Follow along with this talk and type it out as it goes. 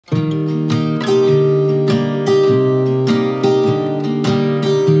I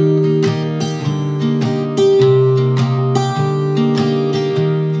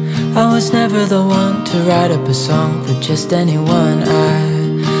was never the one to write up a song for just anyone.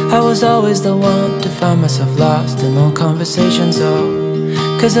 I was always the one to find myself lost in old conversations. Oh,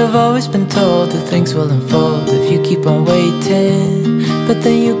 'cause I've always been told that things will unfold if you keep on waiting. But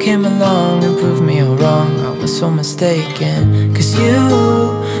then you came along and proved me all wrong. I was so mistaken, 'cause you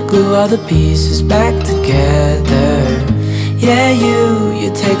glue all the pieces back together. Yeah, you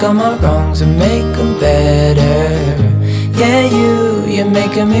take all my wrongs and make them better. Yeah, you're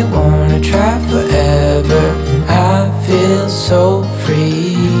making me wanna try forever. And I feel so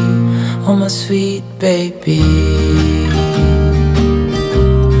free, oh my sweet baby.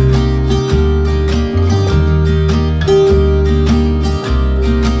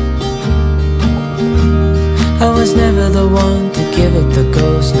 I was never the one to give up the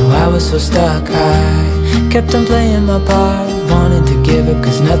ghost. No, I was so stuck. I kept on playing my part, wanting to give up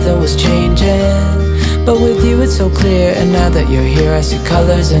 'cause nothing was changing. But with you it's so clear, and now that you're here I see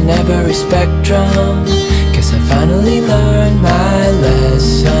colors in every spectrum. Guess I finally learned my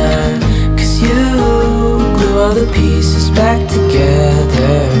lesson, 'cause you glue all the pieces back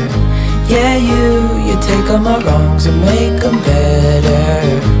together. Yeah, you take all my wrongs and make them better.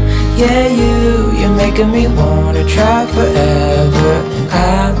 Yeah, you're making me wanna try forever. And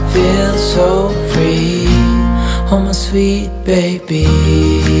I feel so free, oh my sweet baby.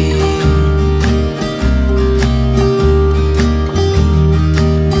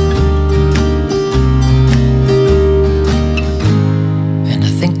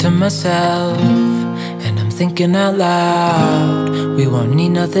 Myself, and I'm thinking out loud, we won't need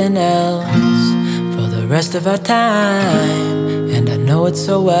nothing else for the rest of our time. And I know it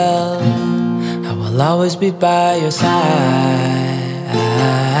so well, I will always be by your side.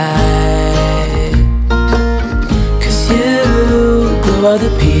 'Cause you glue all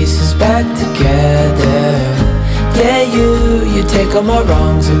the pieces back together. Yeah, you take all my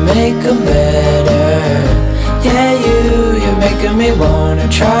wrongs and make them better. Yeah, you're making me wanna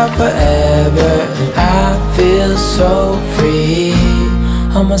try forever. And I feel so free,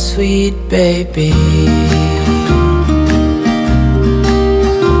 oh my sweet baby.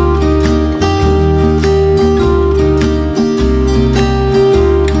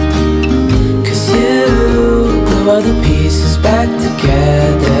 All the pieces back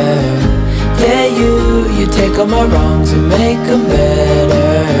together. Yeah, you take all my wrongs and make them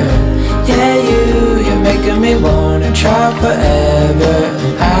better. Yeah, you're making me wanna try forever.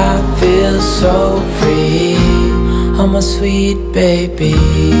 And I feel so free, oh my sweet baby.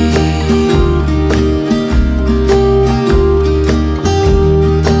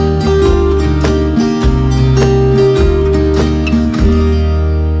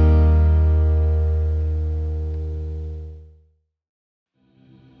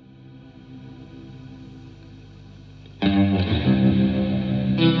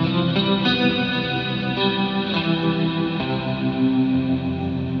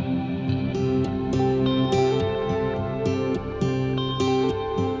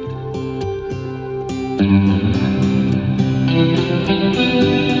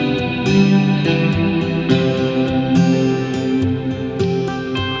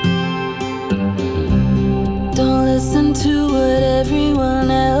 Don't listen to what everyone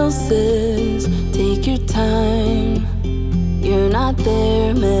else says. Take your time, you're not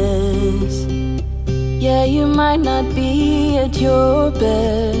their mess. Yeah, you might not be at your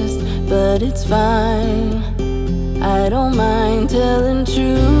best, but it's fine. I don't mind telling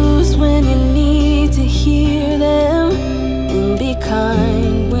truths when you need to hear them, and be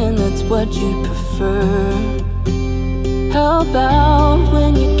kind when that's what you prefer. How about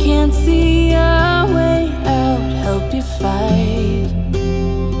when you can't see a way out, help you fight,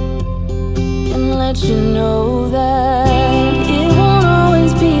 and let you know that it won't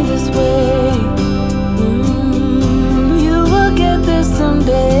always be this way. You will get there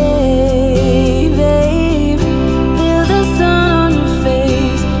someday, babe. Feel the sun on your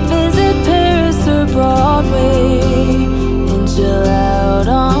face, visit Paris or Broadway, and chill out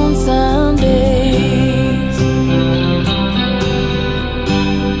on Sundays.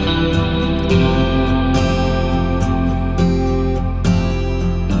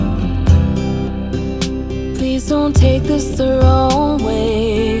 Please don't take this the wrong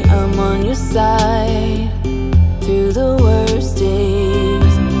way. I'm on your side through the worst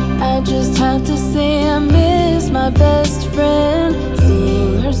days. I just have to say I miss my best friend,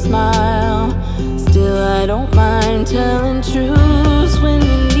 seeing her smile. Still, I don't mind telling truths when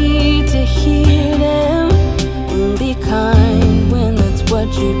you need to hear them, and be kind when that's what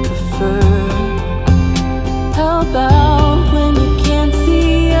you prefer. prefer. How about when you can't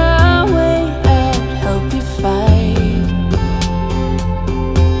see a way out, help you fight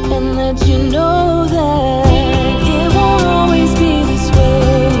and let you know that it won't always be this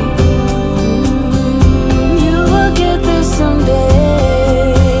way. You will get there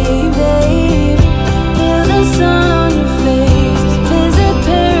someday, babe. Feel the sun on your face, visit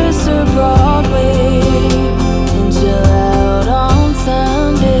Paris or Broadway, and chill out on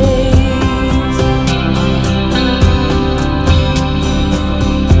Sundays.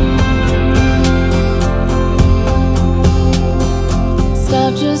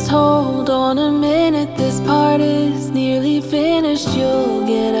 Stop, just hold on a minute. This part is nearly finished. You'll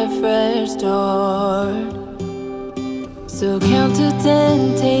get a fresh start. So count to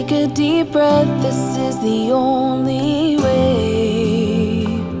 10, take a deep breath. This is the only way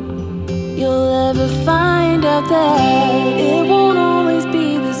you'll ever find out that it won't always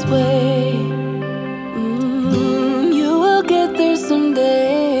be this way. You will get there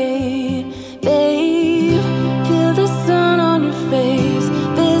someday, babe. Feel the sun on your face,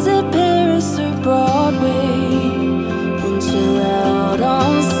 visit Paris or Broadway, and chill out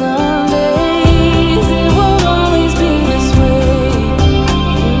on Sundays. It won't always be this way.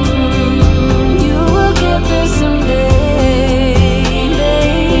 You will get there someday,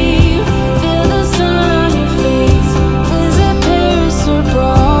 babe. Feel the sun on your face, visit Paris or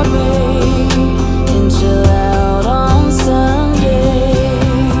Broadway, and chill out on Sunday.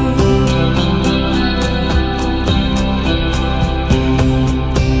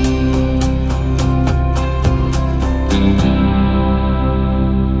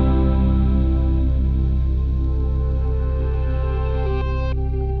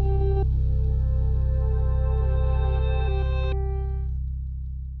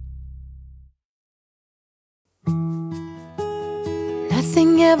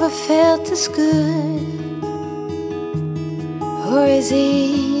 Nothing ever felt as good or as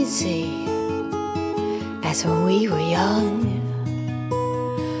easy as when we were young.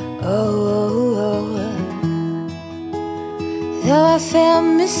 Oh, though I felt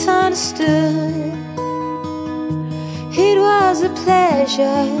misunderstood, it was a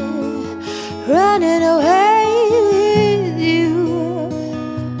pleasure running away with you.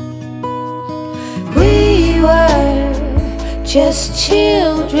 We were just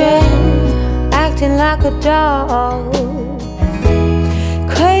children acting like adults,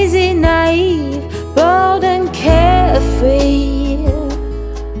 crazy, naive, bold and carefree.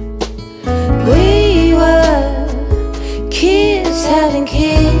 We were kids having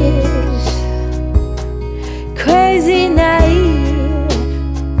kids, crazy, naive.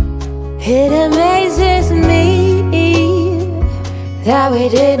 It amazes me that we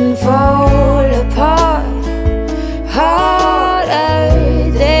didn't fall apart harder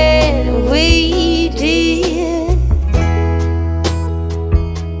than we did.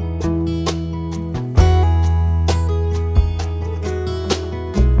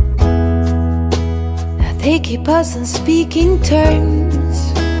 Now they keep us on speaking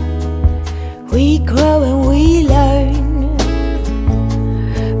terms. We grow and we learn.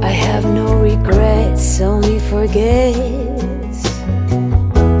 I have no regrets, only forgets.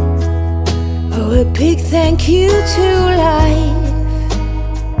 Oh, a big thank you to life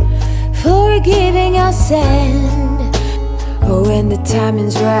for giving us sand. Oh, when the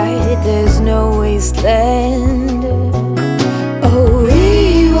timing's right, there's no wasteland. Oh,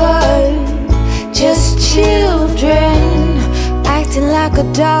 we were just children acting like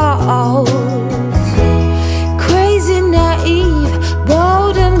adults, crazy, naive,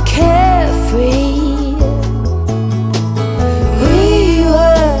 bold and carefree. We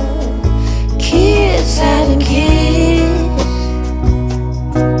were kids having kids,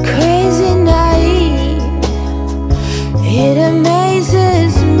 crazy, naive. It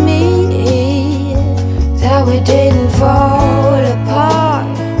amazes me that we didn't fall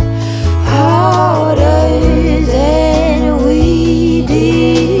apart harder than we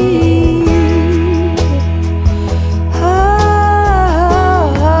did.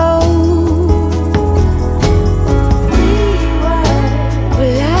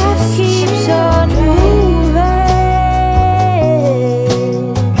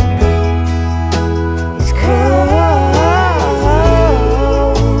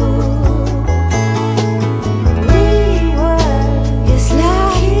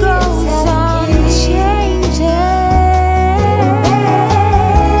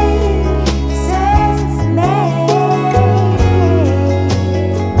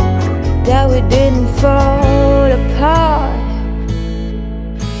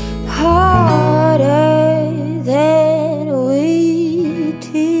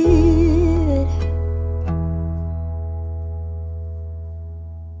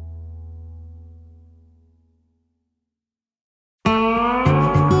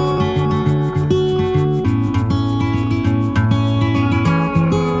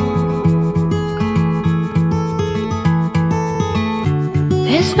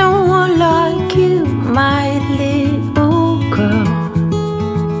 There's no one like you, my little girl.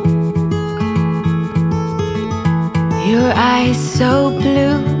 Your eyes so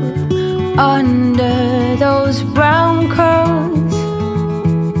blue under those brown curls.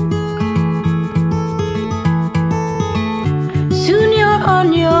 Soon you're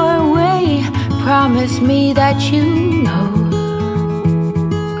on your way, promise me that you know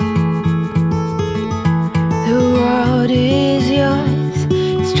the world is yours,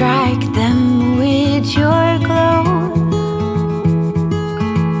 strike them with your glow.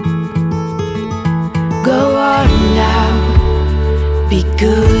 Go on now, be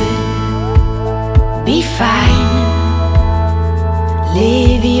good, be fine.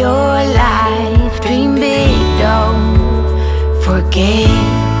 Live your life, dream big, don't forget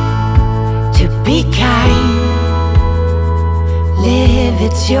to be kind. Live,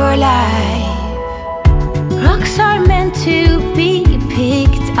 it's your life. Rocks are meant to be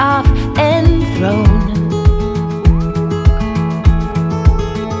picked up and thrown.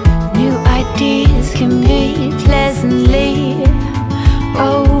 New ideas can be pleasantly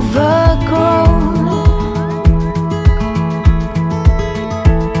overgrown.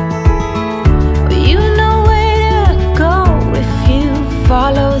 But you know where to go if you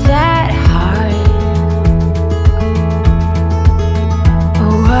follow that heart.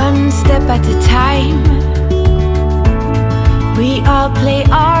 One step at a time, we all play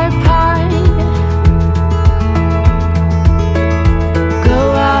our part. Go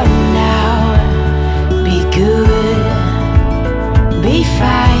out now, be good, be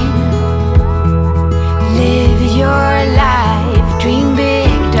fine. Live your life, dream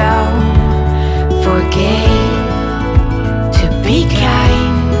big, don't forget to be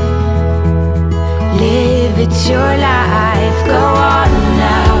kind. Live, it's your life. Go on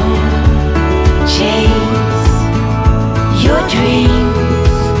now, chase your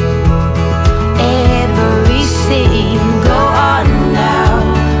dreams, everything. Go on now,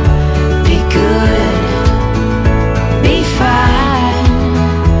 be good, be fine.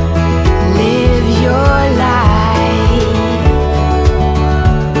 Live your life.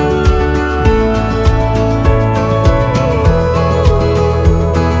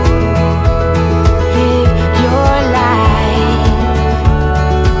 Live your life.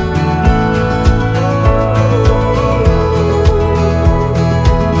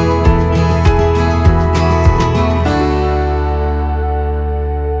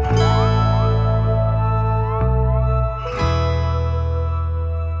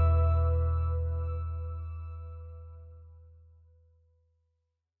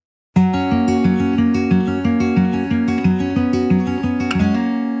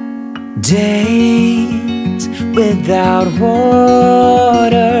 Days without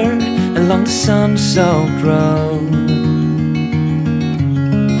water along the sun-soaked road.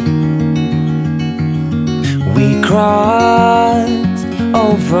 We crossed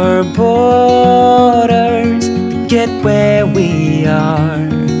over borders to get where we are,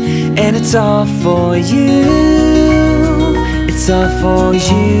 and it's all for you. It's all for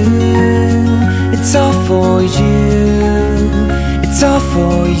you. It's all for you. It's all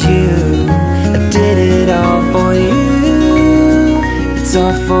for you. I did it all for you. It's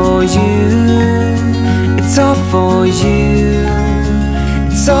all for you. It's all for you.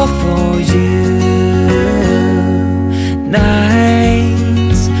 It's all for you.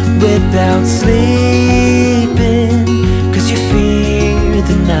 Nights without sleeping 'cause you fear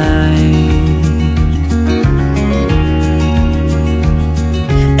the night,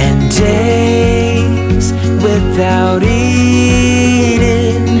 and days without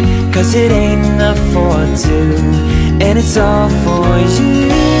eating 'cause it ain't enough for two, and it's all for you.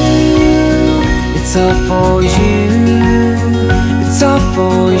 It's all for you. It's all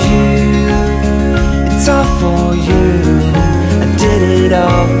for you. It's all for you. I did it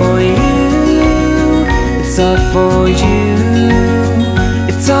all for you. It's all for you.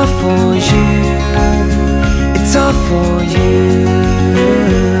 It's all for you. It's all for you.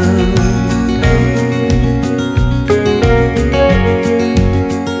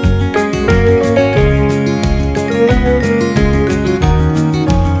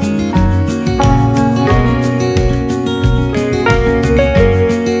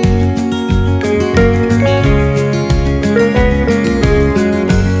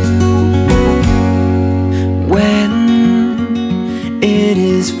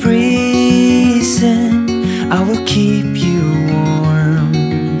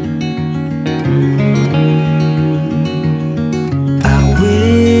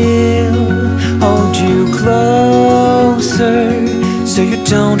 So you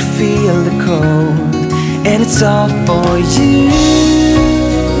don't feel the cold, and it's all for you.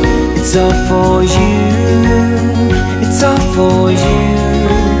 It's all for you. It's all for you.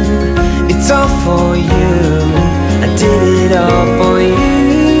 It's all for you. I did it all for you.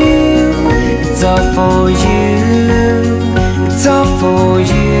 It's all for you. It's all for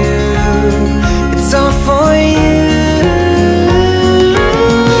you. It's all for you.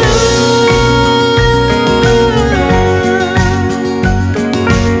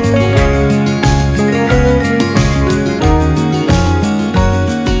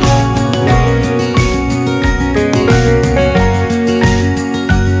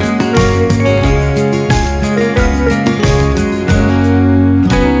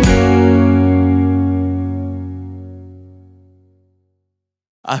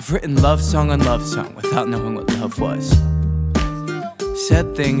 I've written love song on love song without knowing what love was.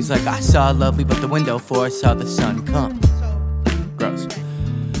 Said things like I saw lovely but the window for I saw the sun come. Gross.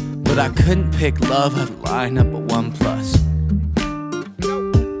 But I couldn't pick love out of lineup but 1+.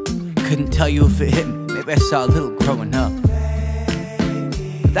 Couldn't tell you if it hit me, maybe I saw a little growing up.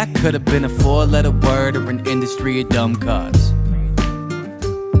 But that could have been a 4-letter word or an industry of dumb cards.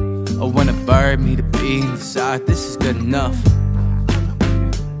 Or when a bird meet a bee and decide this is good enough.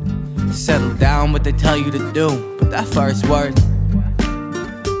 Settle down what they tell you to do, but that first word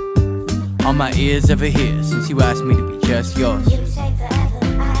all my ears ever hear since you asked me to be just yours. You say forever,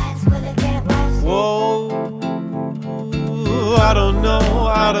 I ask, will it get worse? Whoa, I don't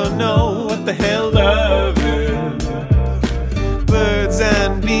know what the hell love is. Birds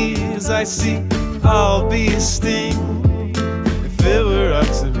and bees I see, all be a sting. If it were up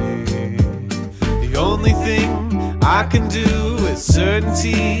to me, the only thing I can do with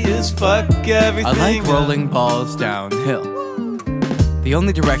certainty is fuck everything. I like rolling balls downhill. The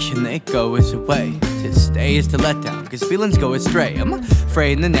only direction they go is away. To stay is to let down, cause feelings go astray. I'm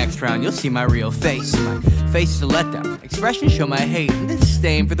afraid in the next round you'll see my real face. My face is a letdown. Expressions show my hate and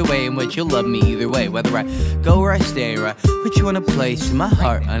disdain for the way in which you'll love me either way. Whether I go or I stay, or I put you in a place in my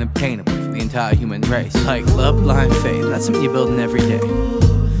heart unobtainable for the entire human race. Like love, blind faith, that's something you're building every day.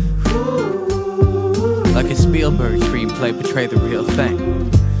 Like a Spielberg screenplay, portray the real thing.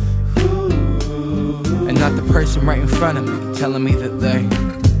 And not the person right in front of me, telling me that they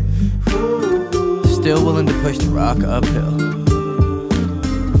still willing to push the rock uphill,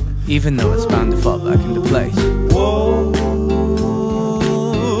 even though it's bound to fall back into place. Whoa,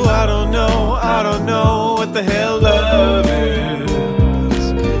 I don't know what the hell love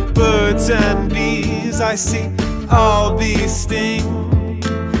is. Birds and bees I see, all be sting.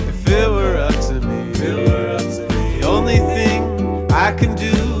 If it were up to me, the only thing I can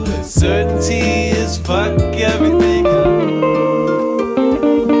do with certainty is fuck everything up.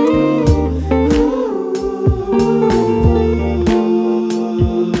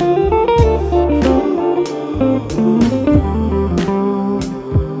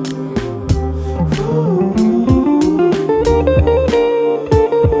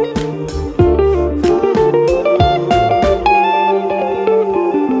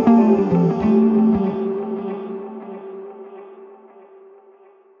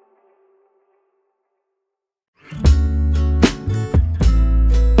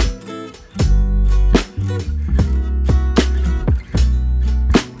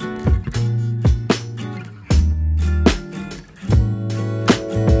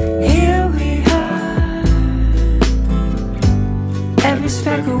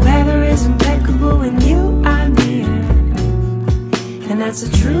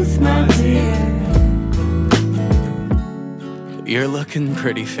 You're looking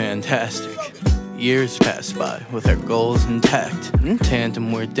pretty fantastic. Years pass by with our goals intact. In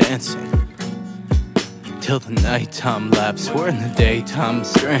tandem we're dancing till the nighttime lapse. We're in the daytime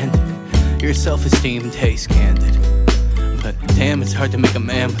stranded. Your self-esteem tastes candid, but damn, it's hard to make a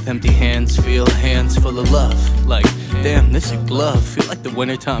man with empty hands feel hands full of love. Like, damn, this a glove. Feel like the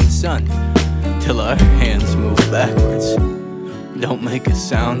wintertime sun till our hands move backwards. Don't make a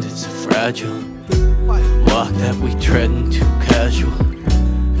sound, it's fragile. Walk that we treadin' too casual.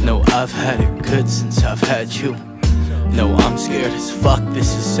 No, I've had it good since I've had you. No, I'm scared as fuck,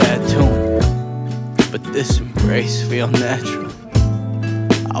 this is sad too. But this embrace feel natural.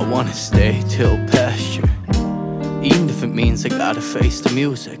 I wanna stay till pasture, even if it means I gotta face the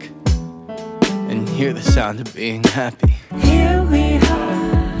music and hear the sound of being happy. Here we are.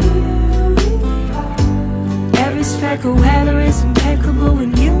 Every speck of weather is impeccable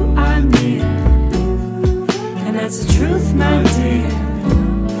when you are near. And that's the truth, my dear.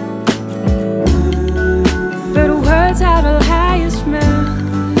 But words out of highest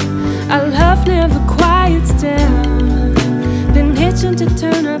mouth. Our love never quiets down. Been itching to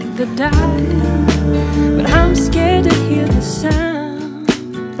turn up the dial, but I'm scared to hear the sound.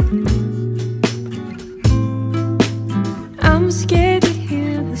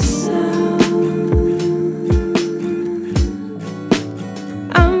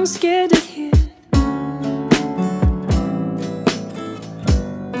 I'm scared to hear.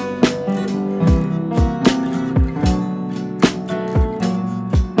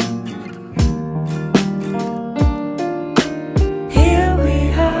 Here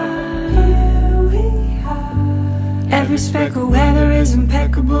we are. Every speck of weather is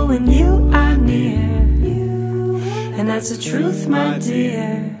impeccable when you are near. And that's the truth, my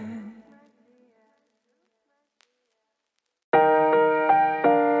dear.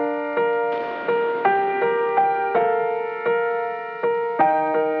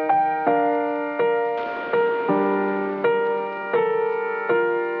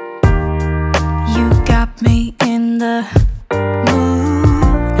 You got me in the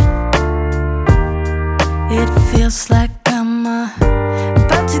mood. It feels like I'm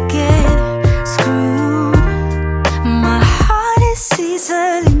about to get screwed. My heart is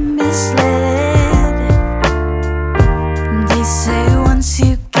easily misled. They say once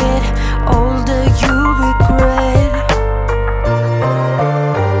you get older you regret.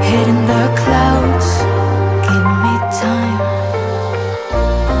 Head in the clouds, give me time.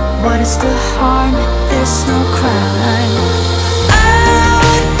 What is the harm? There's no crime.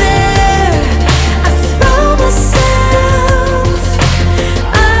 Out there, I throw myself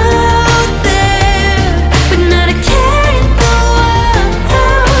out there, but not a care in the world.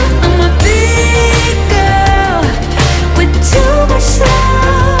 I'm a big girl with too much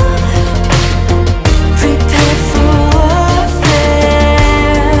love. Prepare for warfare.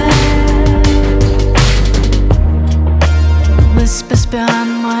 Whispers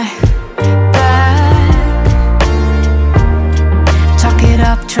behind my back, talk it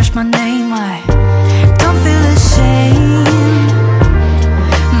up, trash my name. I don't feel ashamed.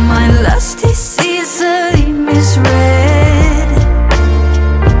 My lust is easily misread.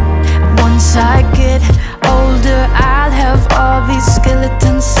 Once I get older, I'll have all these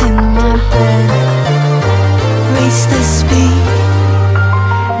skeletons in my bed. Raise the speed,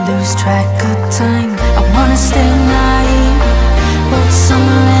 lose track of time. I wanna stay naive, both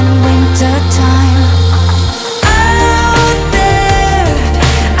summer and winter time. Out there,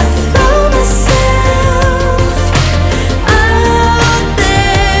 I throw myself out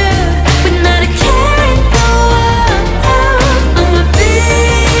there, but not a care in the world. I'm a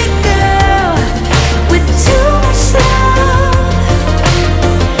big girl with too much love.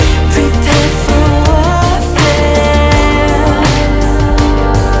 Prepare for warfare.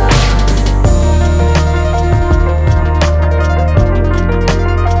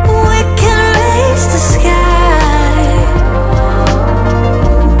 We can raise the sky.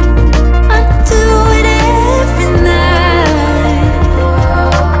 I do it every night,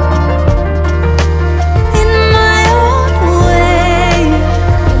 in my own way.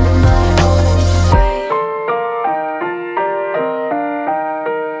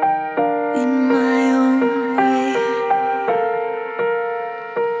 In my own way.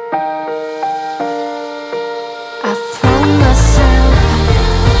 I throw myself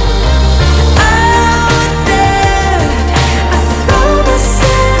out there. I throw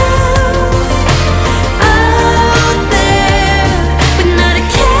myself out there, but not a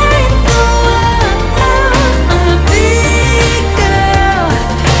care in the world. I'm a big girl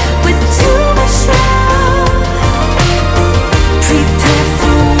with too much love. Prepare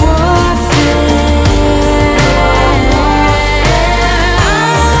for warfare.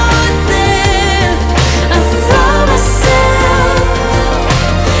 Out there, I throw myself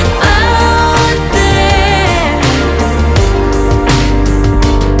out there.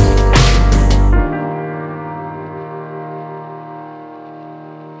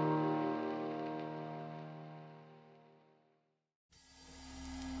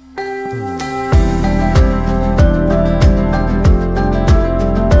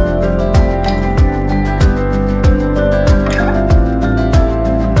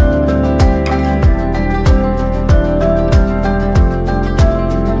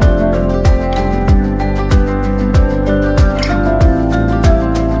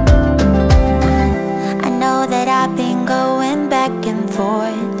 I know that I've been going back and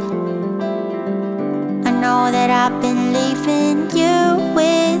forth. I know that I've been leaving you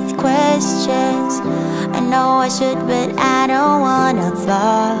with questions. I know I should, but I don't wanna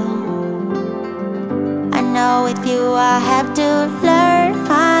fall. I know with you I have to learn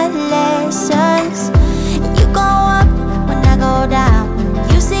my lessons. You go up when I go down.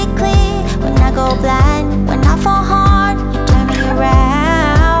 You see clear when I go blind. When I fall hard, you turn me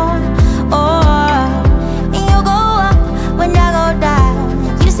around. Oh, you go up when I go down.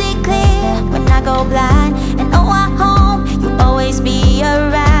 You see clear when I go blind. And oh, I hope you always be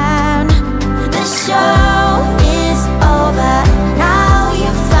around. The show is over, now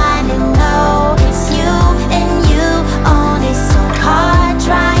you find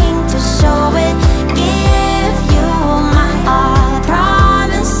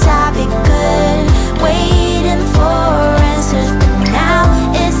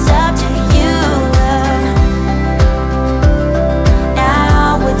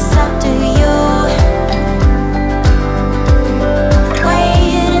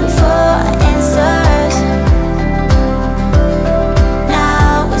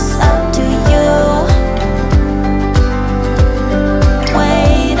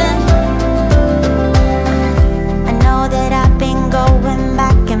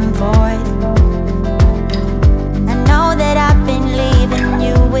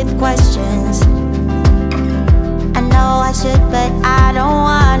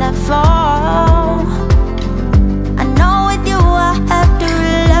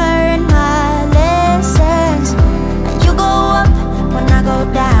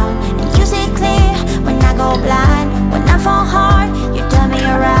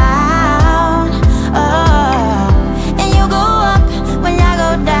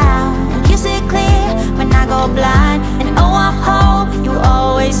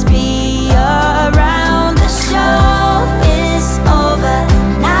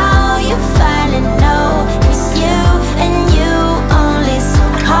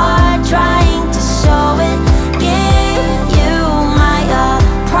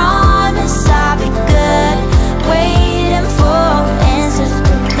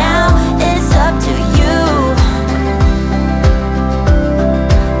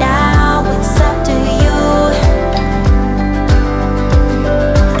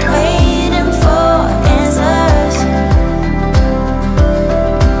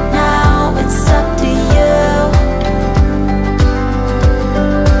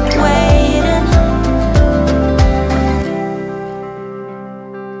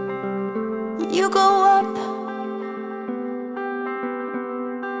you go up.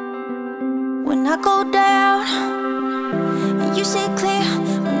 When I go down, and you see clear.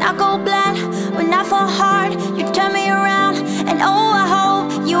 When I go blind, when I fall hard, you turn me around. And oh, I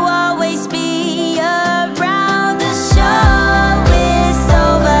hope you always be around. The show is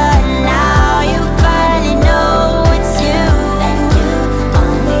over now. You finally know it's you, and you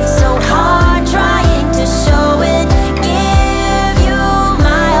only so hard trying to show it. Give you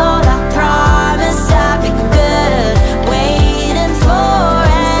my all, I promise I'll be good. Waiting for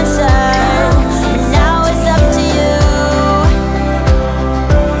answers. Now it's up to you.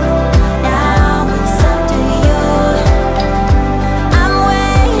 Now it's up to you. I'm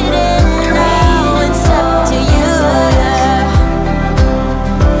waiting. Now it's up to you.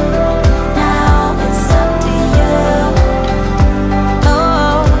 Now it's up to you.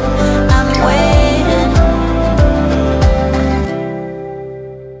 Oh, I'm waiting.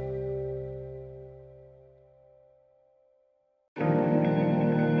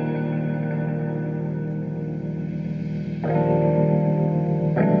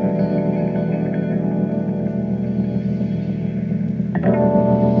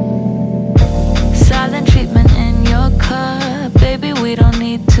 Silent treatment in your cup, baby, we don't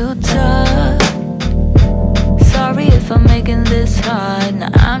need to talk. Sorry if I'm making this hard. Now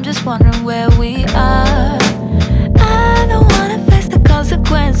I'm just wondering where we are. I don't wanna face the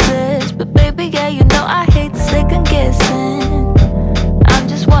consequences, but baby, yeah, you know I hate second guessing. I'm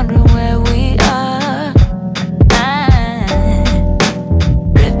just wondering where we are.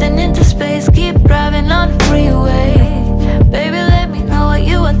 Drifting into space, keep driving on the freeway. Baby, let me know what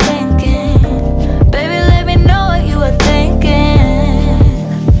you were thinking. Baby, let me know what you were thinking.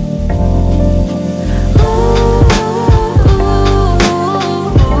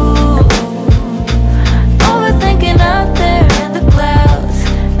 Overthinking out there in the clouds,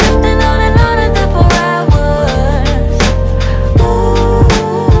 drifting on and there for hours.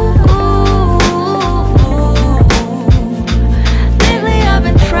 Lately I've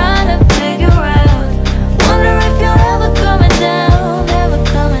been trying to figure out, wonder if you're ever coming down, ever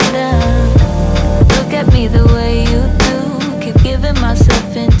coming down. Look at me the way you do, keep giving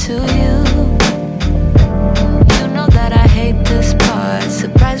myself into you. You know that I hate this part,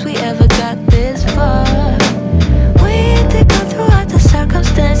 surprised we ever got this far. We did go through all the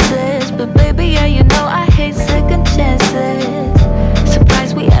circumstances, but baby, yeah, you know I hate second chances.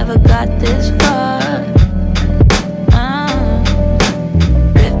 Surprised we ever got this far.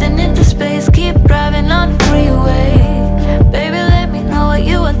 Drifting into space, keep driving on the freeway. Baby, let me know what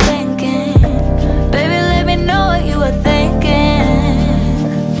you were thinking. Baby, let me know what you were thinking.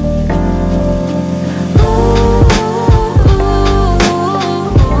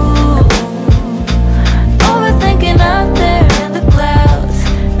 Overthinking out there in the clouds,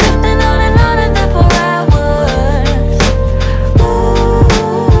 drifting on and there for hours.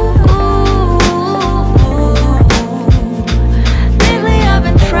 Lately I've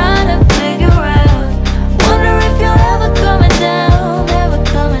been trying to figure out, wonder if you're ever coming down, ever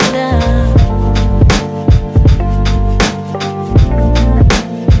coming down.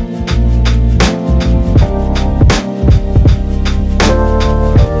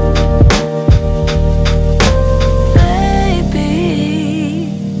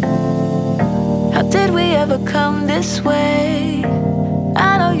 Baby, how did we ever come this way?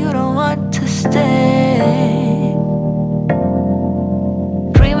 I know you don't want to stay.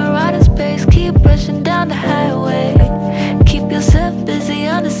 Dreaming out in space, keep rushing down the highway. Keep yourself busy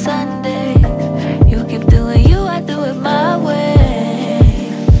on the Sundays. You keep doing you, I do it my way.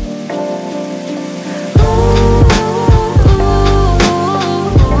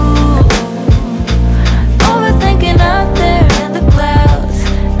 Overthinking out there in the clouds,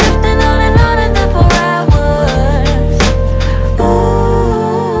 drifting on and there for hours.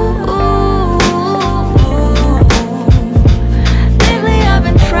 Lately I've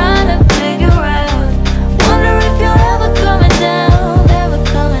been trying to figure out, wonder if you're ever coming down, ever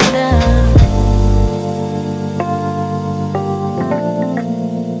coming down.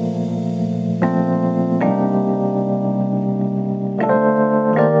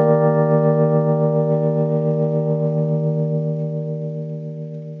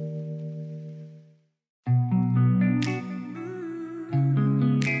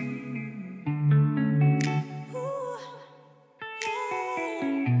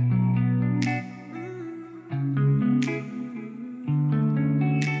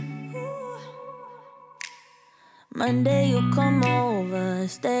 Monday you come over,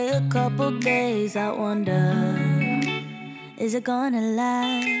 stay a couple days. I wonder, is it gonna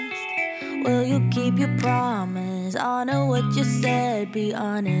last? Will you keep your promise? Honor what you said, be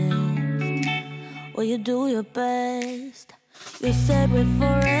honest. Will you do your best? You said with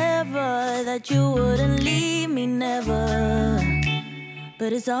forever that you wouldn't leave me never,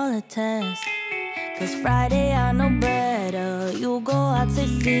 but it's all a test. Cause Friday I know better. You go out, say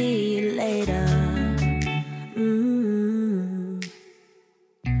see you later.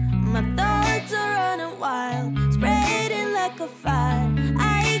 My thoughts are running wild, spreading like a fire.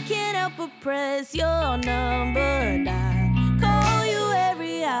 I can't help but press your number dial. Call you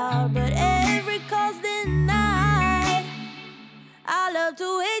every hour, but every call's denied. I love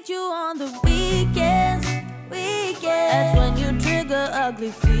to wait you on the weekends. That's when you trigger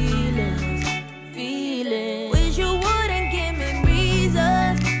ugly feelings. Wish you wouldn't give me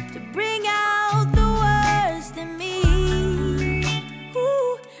reasons to bring out the worst in me.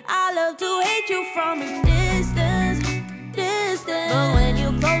 Ooh, I love to hate you from a distance. But when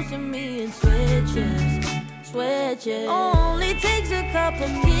you're close to me it switches. Only takes a couple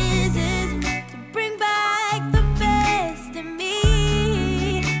kisses to bring back the best in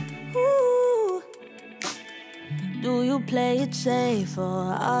me. Ooh. Do you play it safe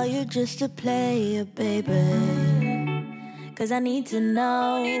or are you just a player, baby? Cause I need to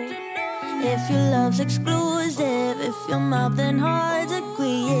know if your love's exclusive, if your mouth and heart's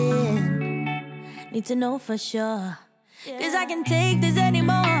agreeing. Need to know for sure, cause I can't take this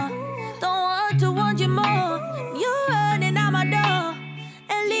anymore. Don't want you more. You're running out my door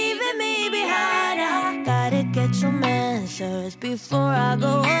and leaving me behind. I gotta get some answers before I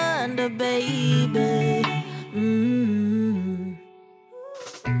go under, baby.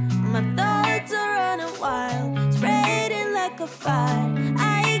 My thoughts are running wild, spreading like a fire.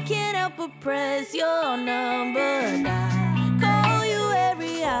 I can't help but press your number dial. Call you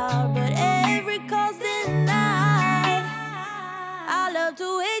every hour, but every call's denied. I love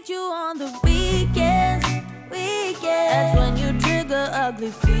to wait you on the weekends. That's when you trigger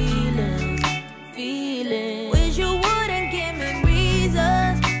ugly feelings. Wish you wouldn't give me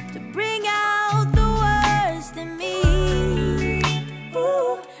reasons to bring out the worst in me.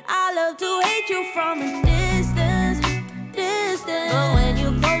 Ooh, I love to hate you from a distance. But when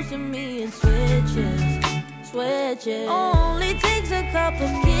you're close to me it switches. Only takes a couple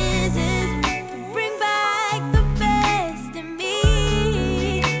kisses to bring back the best in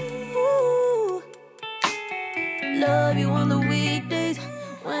me. Ooh. Love you on the weekdays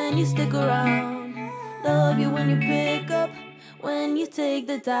when you stick around. Love you when you pick up, when you take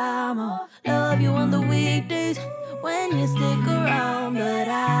the time off. Love you on the weekdays when you stick around. But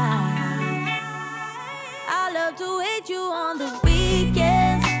I love to hate you on the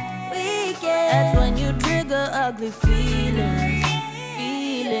weekends. That's when you trigger ugly feelings.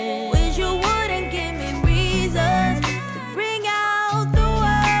 Wish you wouldn't give me reasons to bring out the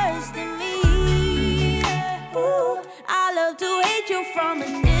worst in me. Ooh, I love to hate you from a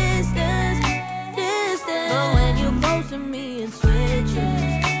distance. But when you're close to me it switches.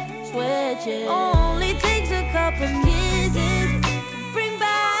 Only takes a couple kisses to bring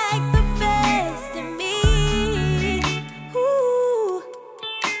back the best in me. Ooh.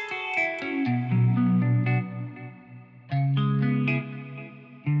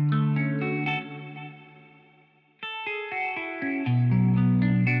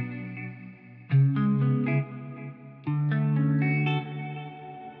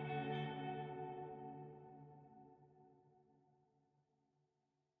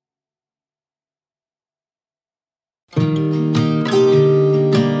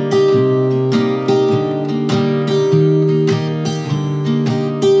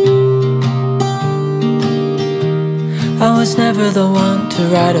 I was never the one to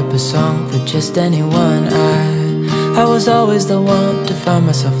write up a song for just anyone. I was always the one to find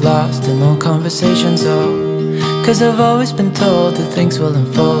myself lost in long conversations. Cause I've always been told that things will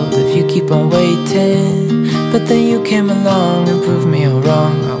unfold if you keep on waiting. But then you came along and proved me all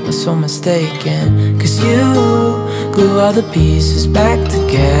wrong. I was so mistaken. Cause you glue all the pieces back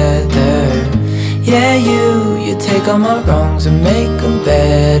together. Yeah, you take all my wrongs and make them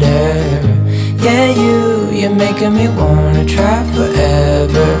better. Yeah, you're making me wanna try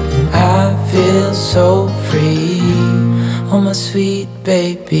forever. And I feel so free, oh my sweet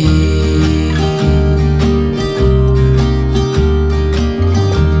baby.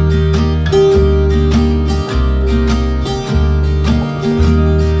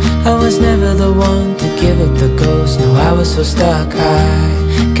 I was never the one to give up the ghost. No, I was so stuck.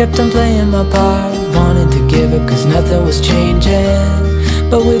 I kept on playing my part, wanting to give up cause nothing was changing.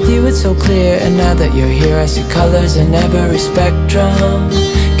 But with you it's so clear, and now that you're here I see colors in every spectrum.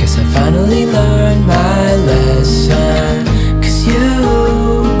 Guess I finally learned my lesson. Cause you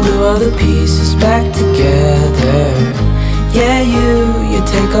glue all the pieces back together. Yeah, you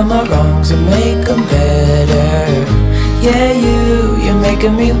take all my wrongs and make them better. Yeah, you're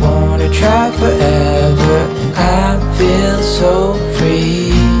making me wanna try forever. And I feel so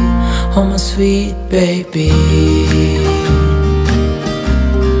free, oh my sweet baby.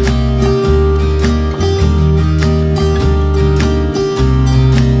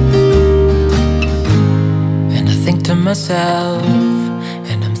 To myself,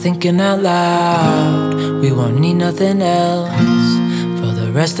 and I'm thinking out loud, we won't need nothing else for the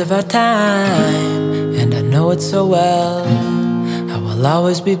rest of our time. And I know it so well, I will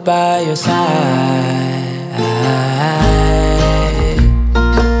always be by your side.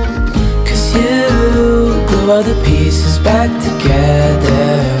 'Cause you glue all the pieces back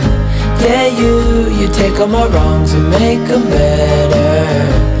together. Yeah, you take all my wrongs and make them better.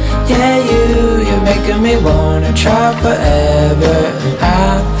 Yeah, you're making me wanna try forever. And I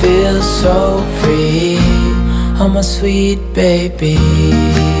feel so free, oh my sweet baby.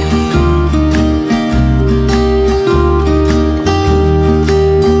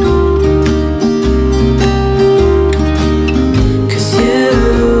 Cause you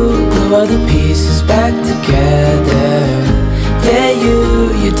glue all the pieces back together. Yeah,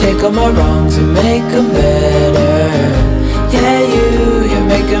 you take all my wrongs and make them better. Yeah, you're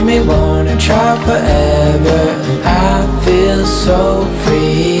making me wanna try forever. And I feel so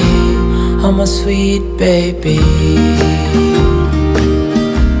free, oh my sweet baby.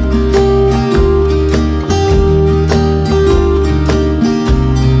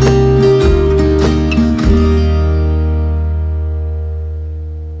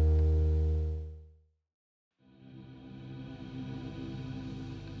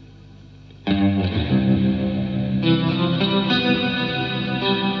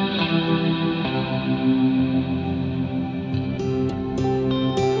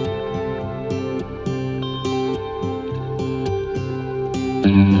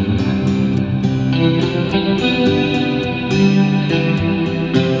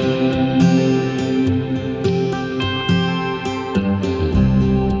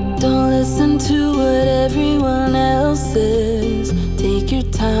 Don't listen to what everyone else says. Take your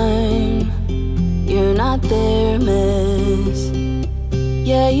time, you're not their mess.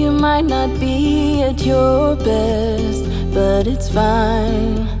 Yeah, you might not be at your best, but it's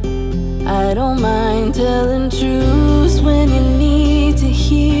fine. I don't mind telling truths when you need to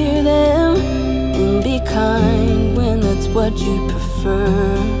hear them. And be kind when that's what you prefer.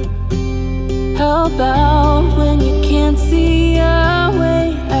 How about when you can't see a way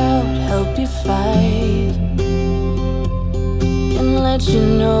out, help you fight and let you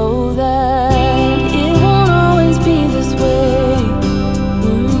know that it won't always be this way.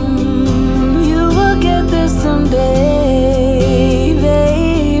 You will get there someday,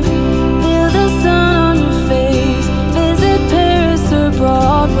 babe. Feel the sun on your face, visit Paris or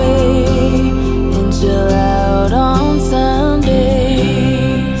Broadway, and chill out on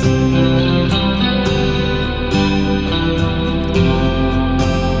Sundays.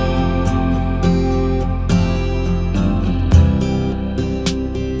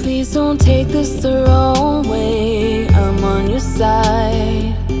 Please don't take this the wrong way. I'm on your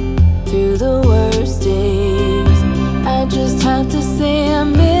side through the worst days. I just have to say I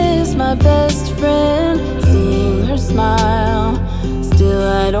miss my best friend, seeing her smile. Still,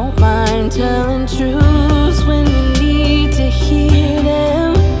 I don't mind telling truths when you need to hear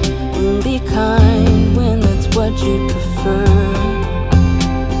them. And be kind when that's what you prefer.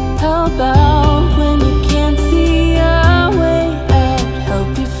 How about when you can't see a way out,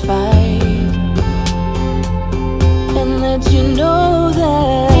 help you fight and let you know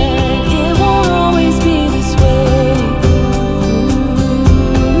that it won't always be this way.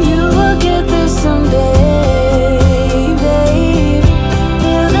 You will get there someday, babe.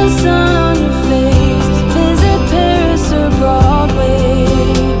 Feel the sun on your face, visit Paris or Broadway,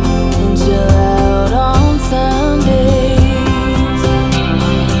 and chill out on Sundays.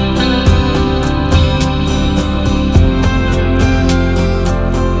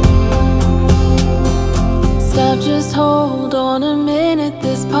 Stop, just hold on a minute.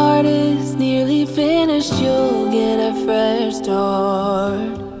 This part is nearly finished. You'll get a fresh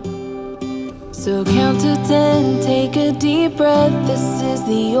start. So count to 10, take a deep breath. This is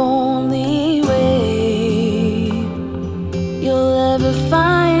the only way you'll ever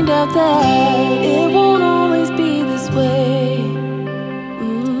find out that it won't always be this way.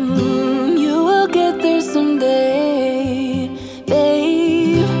 You will get there someday,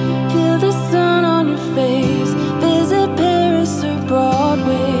 babe. Feel the sun on your face, visit Paris or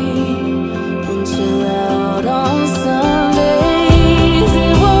Broadway, and chill out on Sundays.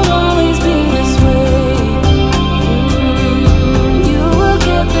 It won't always be this way. You will get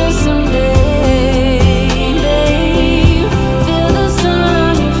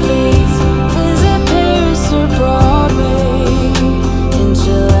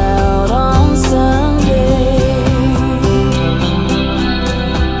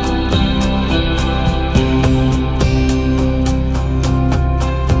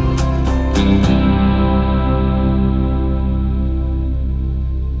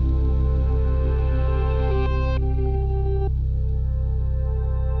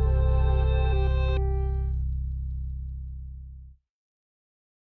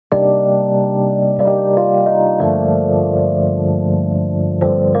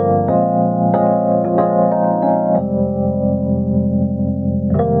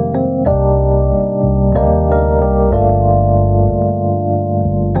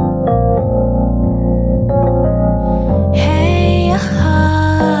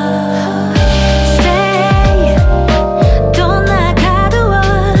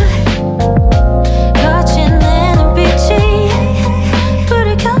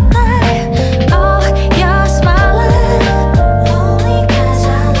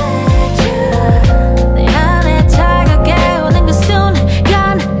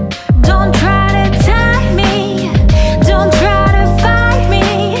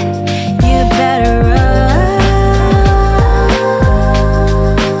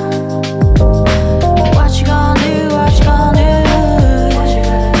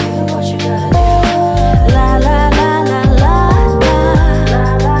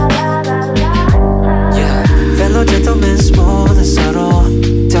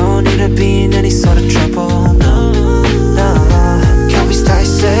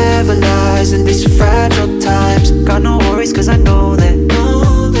cause of these fragile times. Got no worries cause I know that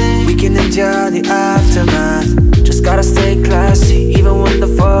we can endure the aftermath. Just gotta stay classy, even when the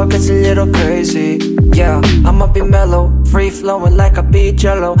fuck gets a little crazy. Yeah, I'ma be mellow, free flowing like I be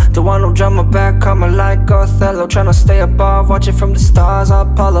Jello. Don't want no drama back, coming like Othello. Tryna stay above, watch it from the stars,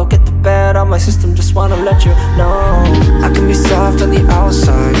 Apollo. Get the bed on my system, just wanna let you know I can be soft on the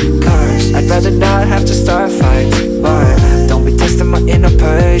outside, cause I'd rather not have to start fights. But don't be testing my inner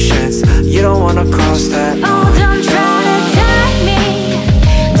patience, you don't wanna cross that line. Oh, don't try to tag me,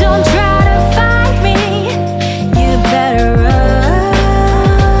 don't try to fight me. You better run.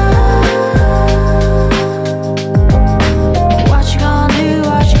 What you gonna do,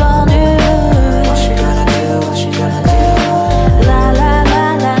 what you gonna do? What you gonna do, what you gonna do? La la la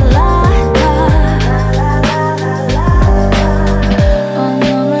la la la.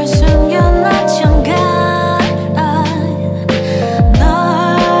 오늘 숨겨놨 잠깐 널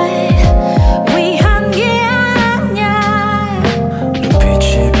위한 게 아니야.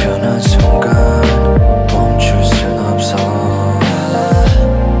 눈빛이 변한 순간 멈출 순 없어.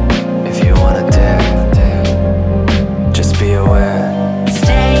 If you wanna dare, just be aware.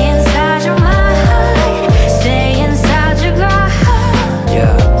 Stay inside your mind, stay inside your glass.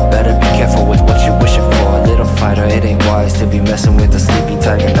 Yeah, better be careful with what you wishing for. Little fighter, it ain't wise to be messing with a sleeping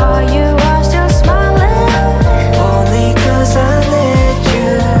tiger. Are you all still smiling? Only cause I let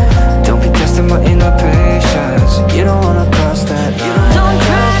you. Don't be testing my inner patience, you don't wanna cross that line. Don't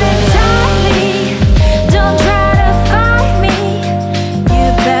try to tell me, don't try to fight me. You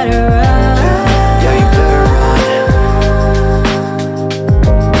better run. Yeah, you better run.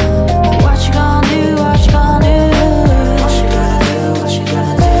 What you gonna do, what you gonna do? What you gonna do, what you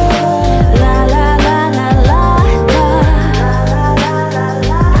gonna do? La la la la la la.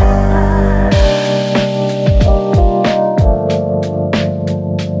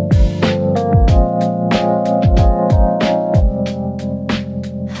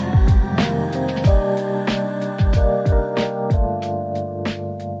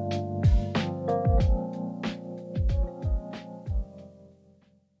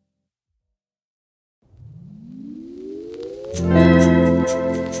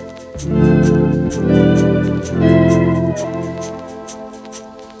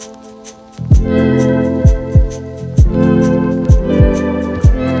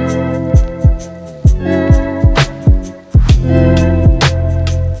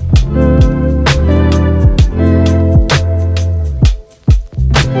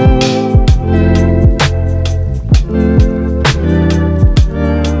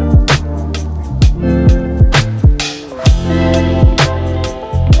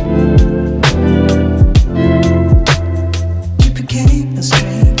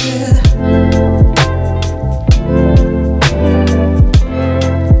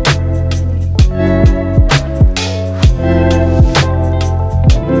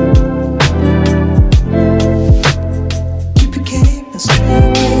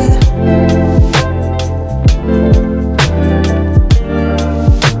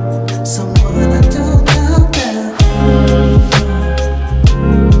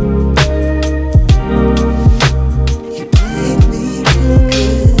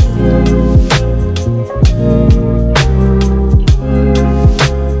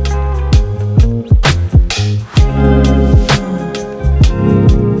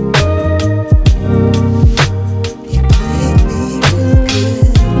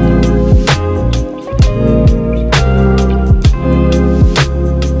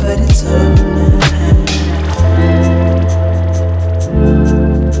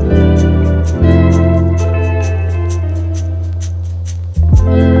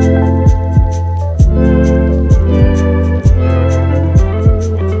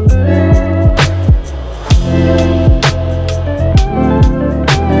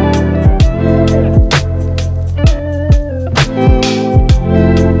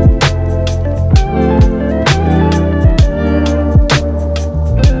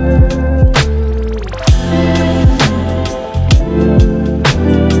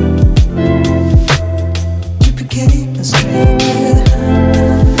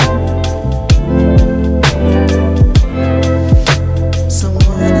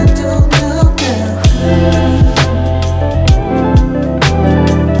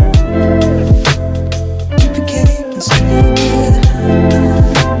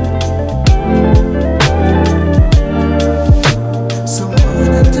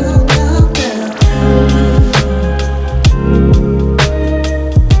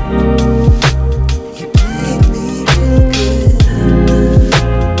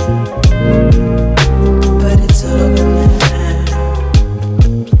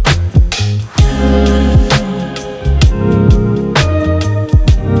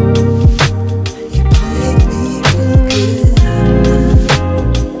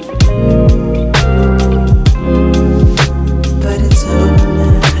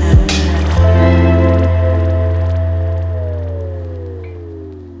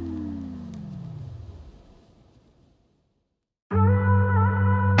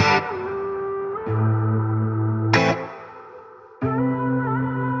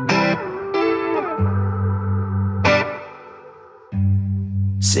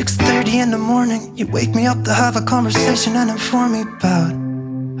 6:30 in the morning, you wake me up to have a conversation and inform me about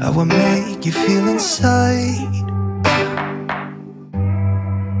how I make you feel inside.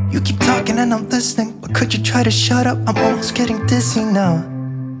 You keep talking and I'm listening, but could you try to shut up? I'm almost getting dizzy now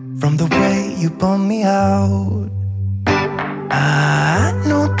from the way you bum me out. I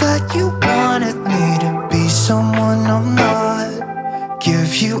know that you wanted me to be someone I'm not,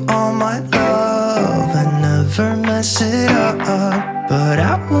 give you all my love and never mess it up. But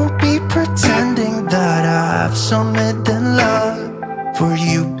I won't be pretending that I have some hidden love for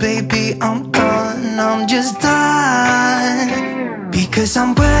you, baby. I'm done, I'm just done. Because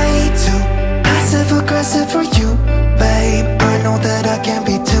I'm way too passive-aggressive for you, babe. I know that I can't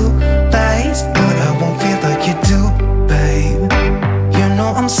be two-faced, but I won't feel like you do, babe. You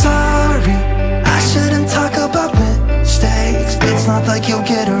know I'm sorry, I shouldn't talk about mistakes. It's not like you'll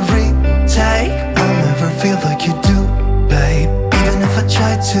get a retake. I'll never feel like you do, babe. Even if I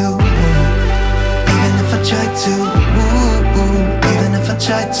try to, even if I try to, even if I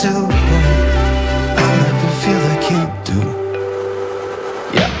try to, I'll never feel like you do.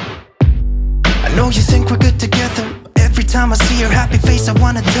 Yeah. I know you think we're good together. Every time I see your happy face, I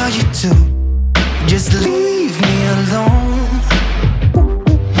wanna tell you to just leave me alone.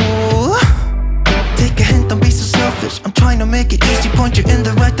 Take a hint, don't be so selfish. I'm trying to make it easy, point you in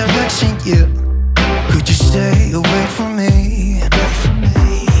the right direction, yeah. Could you stay away from me?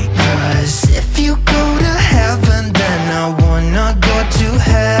 Cause if you go to heaven, then I wanna go to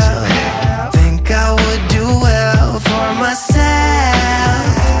hell. Think I would do well for myself.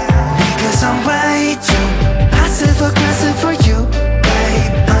 Because I'm way too passive-aggressive for you,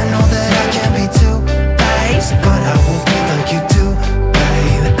 babe. I know that I can't be two-faced, but I won't feel like you do,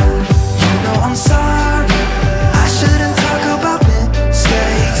 babe. You know I'm sorry, I shouldn't talk about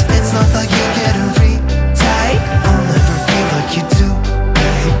mistakes. It's not like you get a retake. I'll never feel like you do,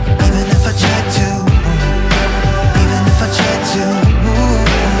 babe. Even if I try to, even if I try to,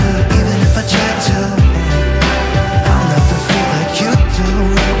 even if I try to, I'll never feel like you do.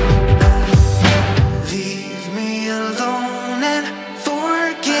 Leave me alone and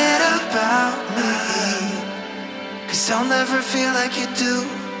forget about me, cause I'll never feel like you do.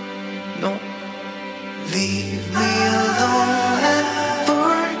 No. Leave me alone and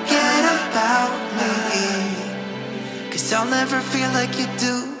forget about me, cause I'll never feel like you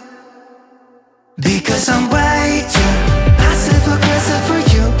do. Because I'm way too passive-aggressive for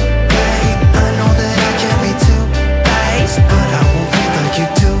you, babe. I know that I can't be two-faced, but I won't feel like you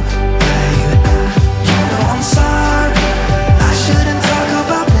do, babe. You know I'm sorry, I shouldn't talk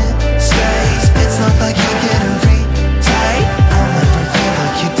about mistakes. It's not like you get a retake. I'll never feel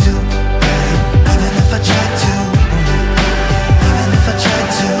like you do, babe. Even if I try to, even if I try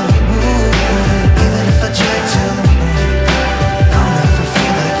to, even if I try to, I'll never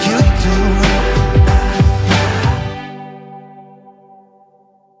feel like you do.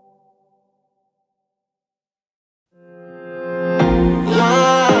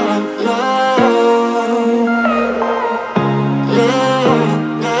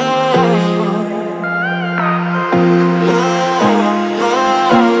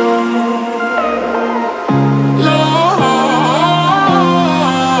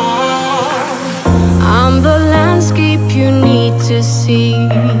 I'm the landscape you need to see.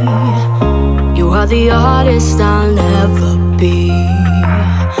 You are the artist I'll never be.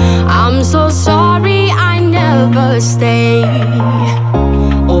 I'm so sorry I never stay.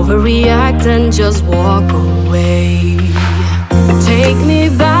 Overreact and just walk away. Take me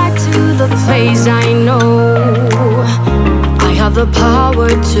back to the place I know. I have the power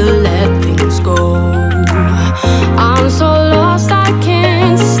to let things go. I'm so lost I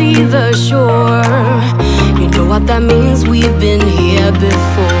can't see the shore. You know what that means, we've been here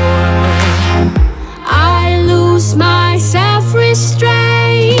before. I lose my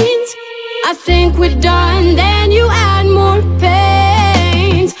self-restraint. I think we're done, then you add more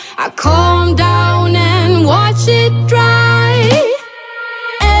paint. I calm down and watch it dry,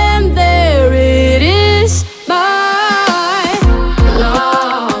 and there it is, my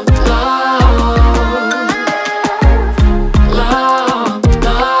love, love, love, love,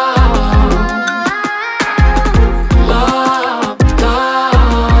 love,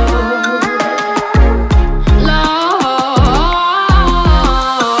 love.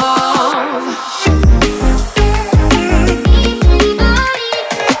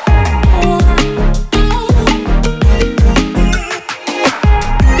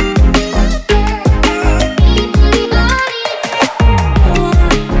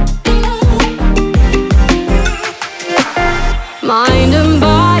 Mind and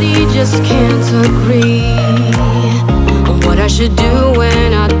body just can't agree on what I should do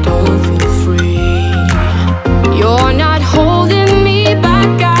when I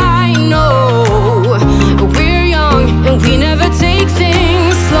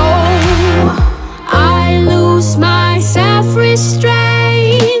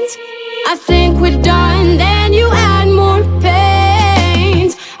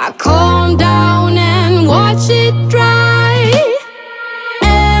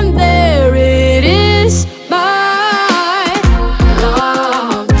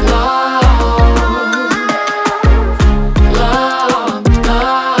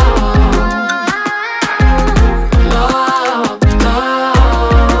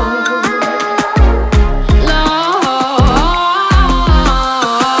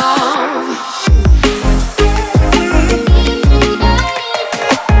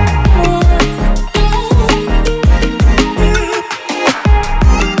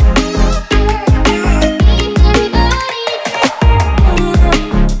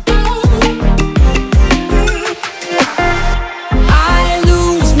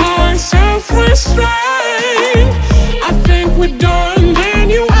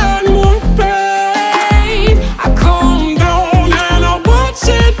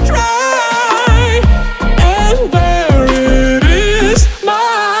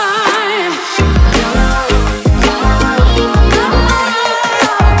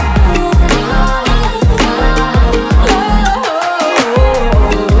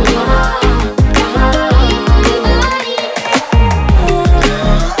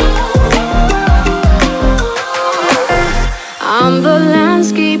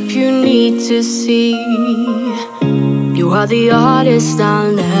landscape you need to see. You are the artist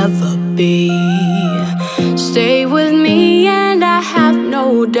I'll never be. Stay with me and I have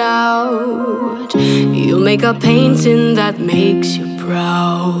no doubt you'll make a painting that makes you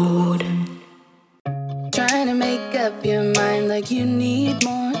proud. Trying to make up your mind like you need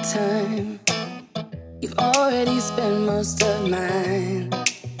more time. You've already spent most of mine.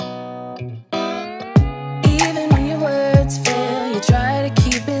 Even when your words fail, you try to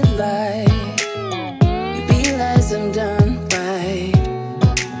keep it light. You realize I'm done right.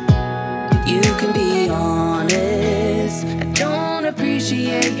 You can be honest. I don't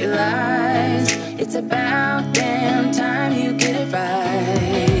appreciate your lies. It's about damn time you get it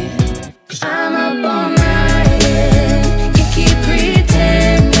right. 'Cause I'm up all night and you keep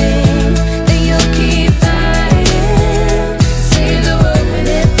pretending that you'll keep fighting. Save the world when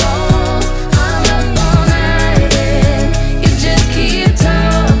it falls. I'm up all night and you just keep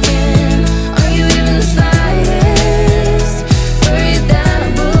talking. Are you even the slightest worried that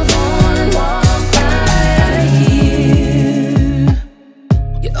I'll move on and walk right here?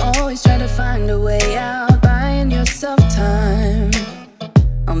 You always try to find a way out, buying yourself time.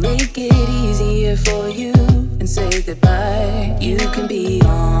 I'll make it easier for you and say goodbye. You can be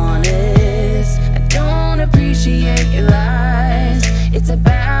honest. I don't appreciate your lies. It's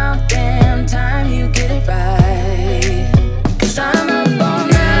about damn time you get it right. 'Cause I'm up all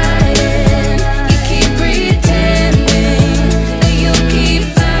night and you keep pretending that you'll keep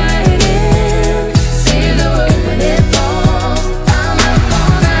fighting. Save the world when it falls. I'm up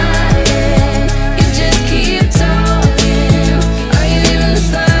all night and you just keep talking. Are you even the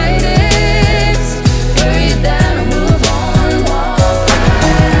slightest worried that I'll move on and walk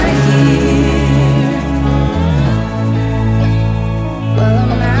right here? Well,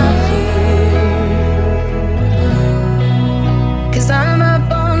 I'm out here. 'Cause I'm up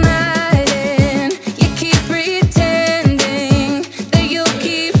all night and you keep pretending that you'll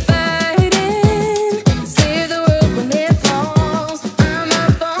keep fighting. Save the world when it falls. I'm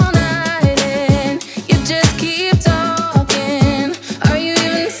up all night and you just keep talking. Are you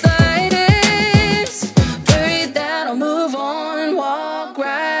even the slightest worried that I'll move on and walk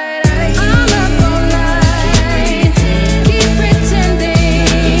right here? I'm up all night, keep pretending.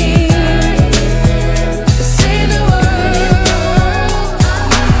 Save the world.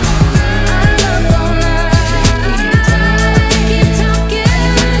 I'm up all night, keep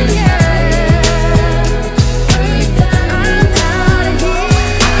talking, yeah. Worried that I'm out of here.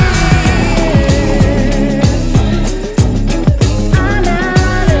 I'm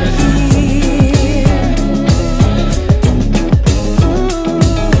out of here.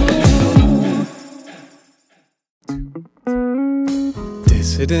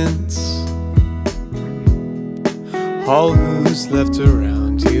 Dissidents, all who's left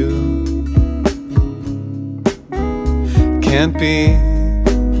around you, can't be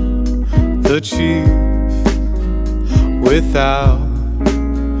the chief without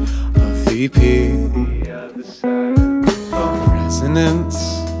a VP. Resonance,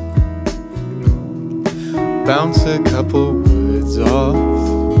 bounce a couple words off.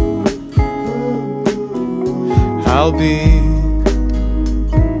 I'll be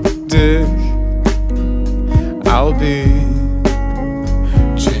Dick, I'll be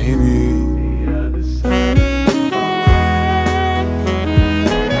Janie.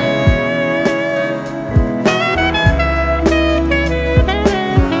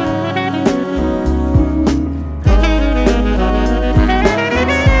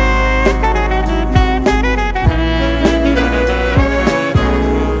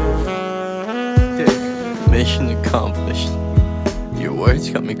 Mission accomplished. Your words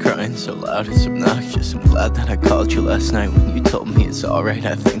got me crying so loud it's obnoxious. I'm glad that I called you last night when you told me it's alright.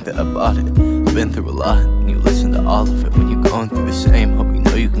 I think that I bought it. I've been through a lot and you listen to all of it. When you're going through the same, hope you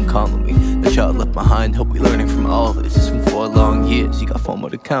know you can call on me. That y'all left behind, hope we learning from all of this. It's been 4 long years, you got 4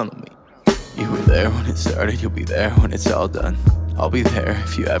 more to count on me. You were there when it started, you'll be there when it's all done. I'll be there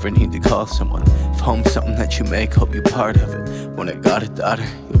if you ever need to call someone. If home's something that you make, hope you're part of it. When I got a daughter,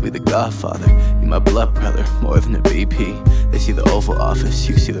 you'll be the godfather. You're my blood brother, more than a VP. They see the Oval Office,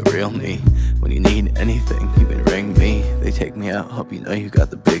 you see the real me. When you need anything, you can ring me. They take me out, hope you know you got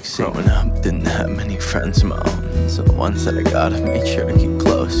the big scene. Growing up, didn't have many friends of my own, so the ones that I got, I made sure to keep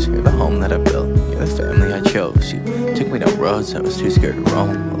close. You're the home that I built, you're the family I chose. You took me down roads I was too scared to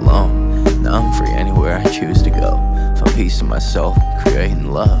roam alone. Now I'm free anywhere I choose to go. Found peace in my soul,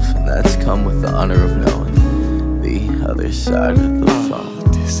 creating love, and that's come with the honor of knowing the other side of the phone.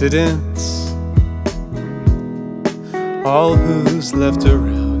 Dissidents, all who's left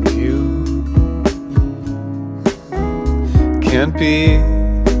around you, can't be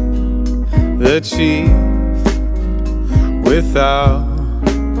the chief without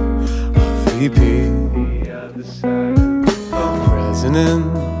a VP.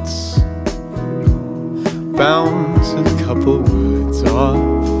 Resonance bounce a couple words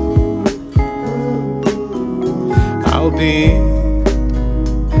off. I'll be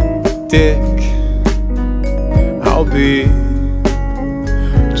Dick, I'll be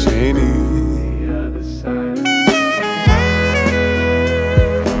Janie.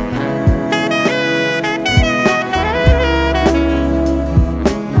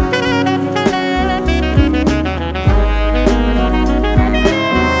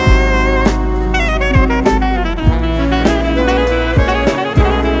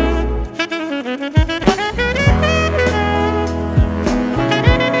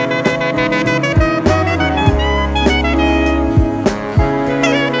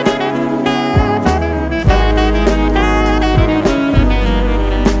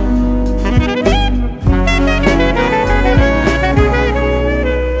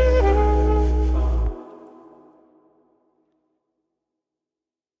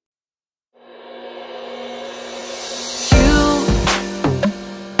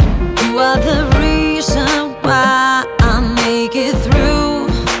 You are the reason why I make it through.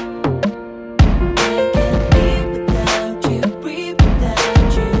 I can't live without you, breathe without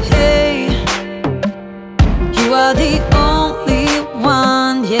you. Hey, you are the only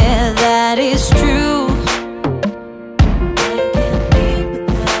one, yeah, that is true. I can't live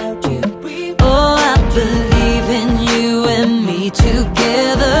without you, breathe without you. Oh, I believe in you and me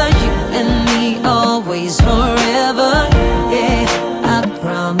together, you and me always, forever. Yeah, I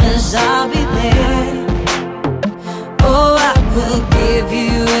promise I'll be there. Oh, I will give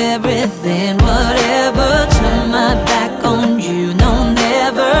you everything, whatever. Turn my back on you, no,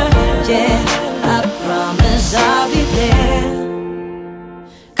 never. Yeah, I promise I'll be there.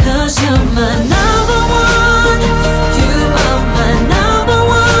 'Cause you're my number one. You are my number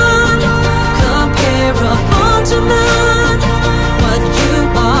one. Comparable to none. What you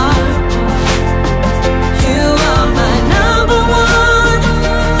are. You are my number one.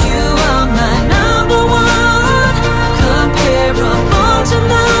 You are my number one. Comparable to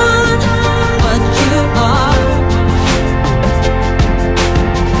none. What you are.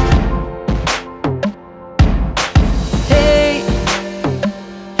 Hey,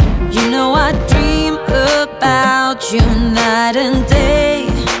 you know I dream about you night and day.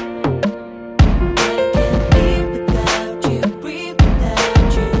 I can't live without you, breathe without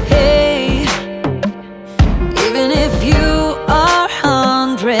you. Hey, even if you are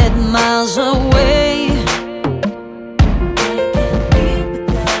 100 miles away, I can't live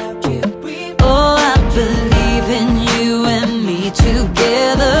without you, breathe. Oh, I believe in you and me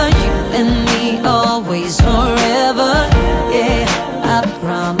together, you and me always, forever. Yeah, I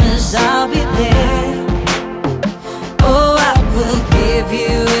promise I'll be there. Oh, I will give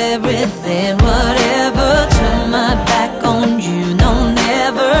you everything, whatever. Turn my back on you, no,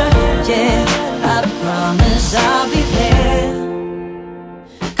 never. Yeah, I promise I'll be there.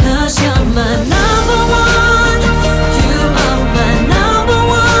 'Cause you're my